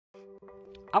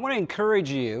I want to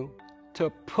encourage you to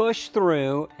push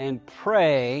through and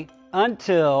pray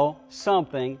until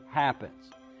something happens.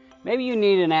 Maybe you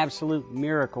need an absolute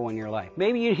miracle in your life.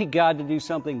 Maybe you need God to do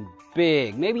something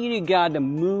big. Maybe you need God to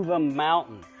move a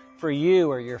mountain for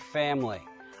you or your family.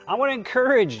 I want to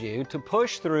encourage you to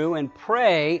push through and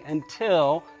pray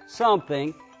until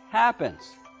something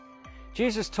happens.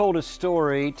 Jesus told a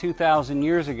story 2,000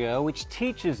 years ago which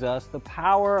teaches us the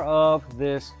power of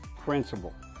this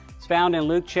principle. It's found in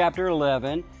Luke chapter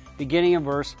 11, beginning in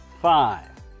verse 5.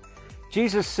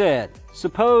 Jesus said,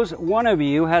 "Suppose one of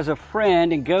you has a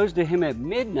friend and goes to him at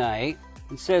midnight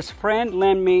and says, 'Friend,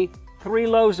 lend me 3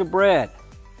 loaves of bread,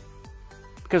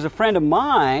 because a friend of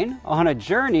mine on a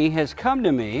journey has come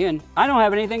to me and I don't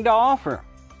have anything to offer.'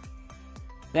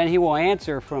 Then he will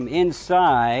answer from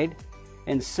inside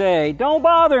and say, 'Don't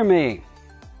bother me.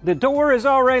 The door is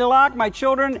already locked, my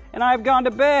children and I have gone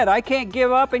to bed. I can't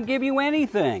give up and give you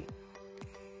anything.'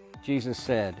 Jesus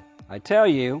said, 'I tell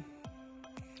you,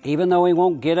 even though he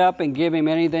won't get up and give him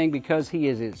anything because he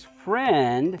is his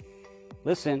friend,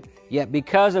 listen, yet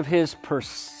because of his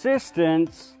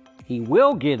persistence, he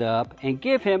will get up and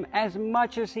give him as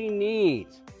much as he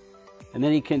needs.' And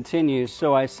then he continues,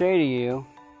 'So I say to you,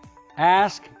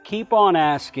 ask, keep on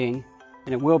asking,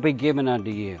 and it will be given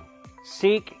unto you.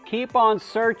 Seek, keep on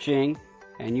searching,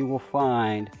 and you will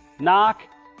find. Knock,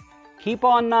 keep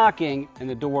on knocking, and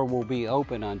the door will be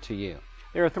open unto you.'"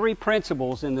 There are 3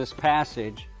 principles in this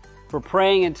passage for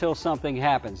praying until something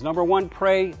happens. Number 1,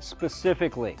 pray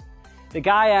specifically. The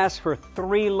guy asked for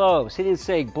 3 loaves. He didn't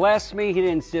say, "Bless me." He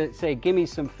didn't say, "Give me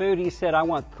some food." He said, "I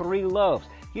want 3 loaves."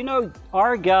 You know,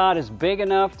 our God is big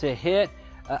enough to hit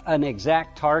an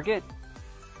exact target.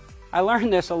 I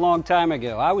learned this a long time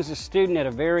ago. I was a student at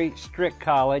a very strict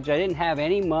college. I didn't have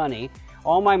any money.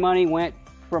 All my money went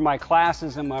for my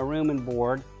classes and my room and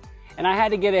board. And I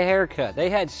had to get a haircut. They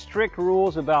had strict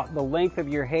rules about the length of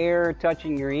your hair,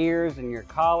 touching your ears and your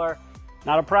collar.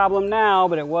 Not a problem now,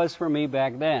 but it was for me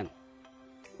back then.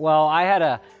 Well, I had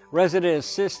a resident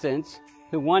assistant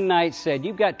who one night said,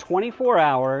 "You've got 24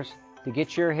 hours to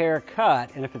get your hair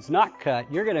cut, and if it's not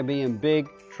cut, you're going to be in big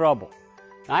trouble."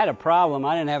 I had a problem.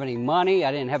 I didn't have any money.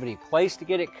 I didn't have any place to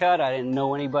get it cut. I didn't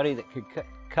know anybody that could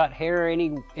cut hair any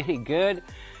good.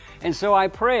 And so I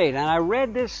prayed, and I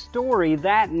read this story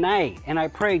that night, and I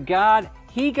prayed, "God,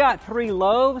 he got 3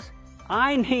 loaves.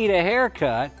 I need a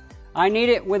haircut. I need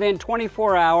it within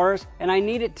 24 hours, and I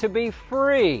need it to be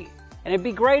free. And it'd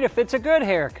be great if it's a good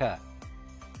haircut."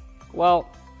 Well,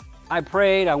 I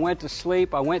prayed. I went to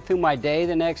sleep. I went through my day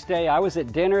the next day. I was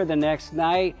at dinner the next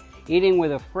night, eating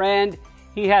with a friend.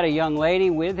 He had a young lady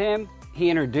with him. He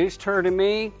introduced her to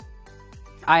me.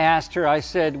 I asked her, I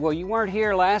said, "Well, you weren't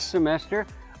here last semester.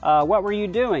 What were you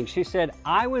doing?" She said,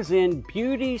 "I was in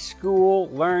beauty school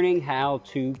learning how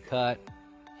to cut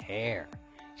hair."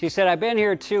 She said, "I've been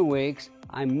here 2 weeks.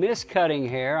 I miss cutting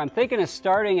hair. I'm thinking of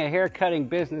starting a hair cutting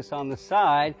business on the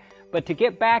side, but to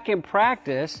get back in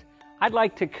practice, I'd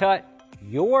like to cut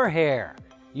your hair.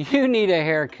 You need a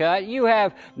haircut. You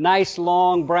have nice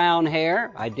long brown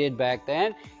hair." I did back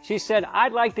then. She said,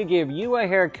 "I'd like to give you a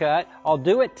haircut. I'll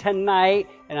do it tonight,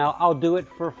 and I'll do it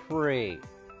for free."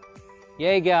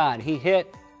 Yay, God, he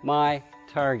hit my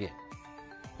target.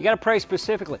 You got to pray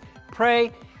specifically.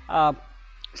 Pray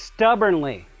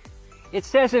stubbornly. It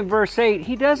says in verse 8,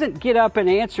 he doesn't get up and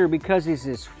answer because he's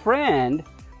his friend,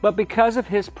 but because of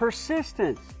his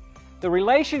persistence. The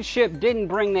relationship didn't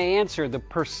bring the answer. The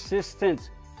persistence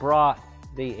brought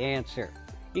the answer.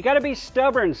 You got to be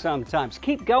stubborn sometimes.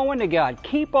 Keep going to God.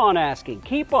 Keep on asking.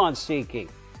 Keep on seeking.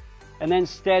 And then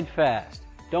steadfast.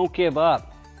 Don't give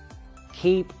up.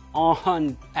 Keep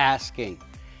on asking.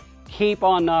 Keep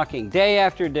on knocking day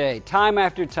after day, time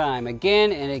after time,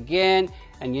 again and again.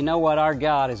 And you know what? Our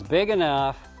God is big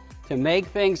enough to make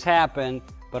things happen,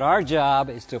 but our job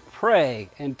is to pray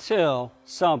until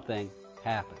something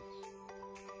happens.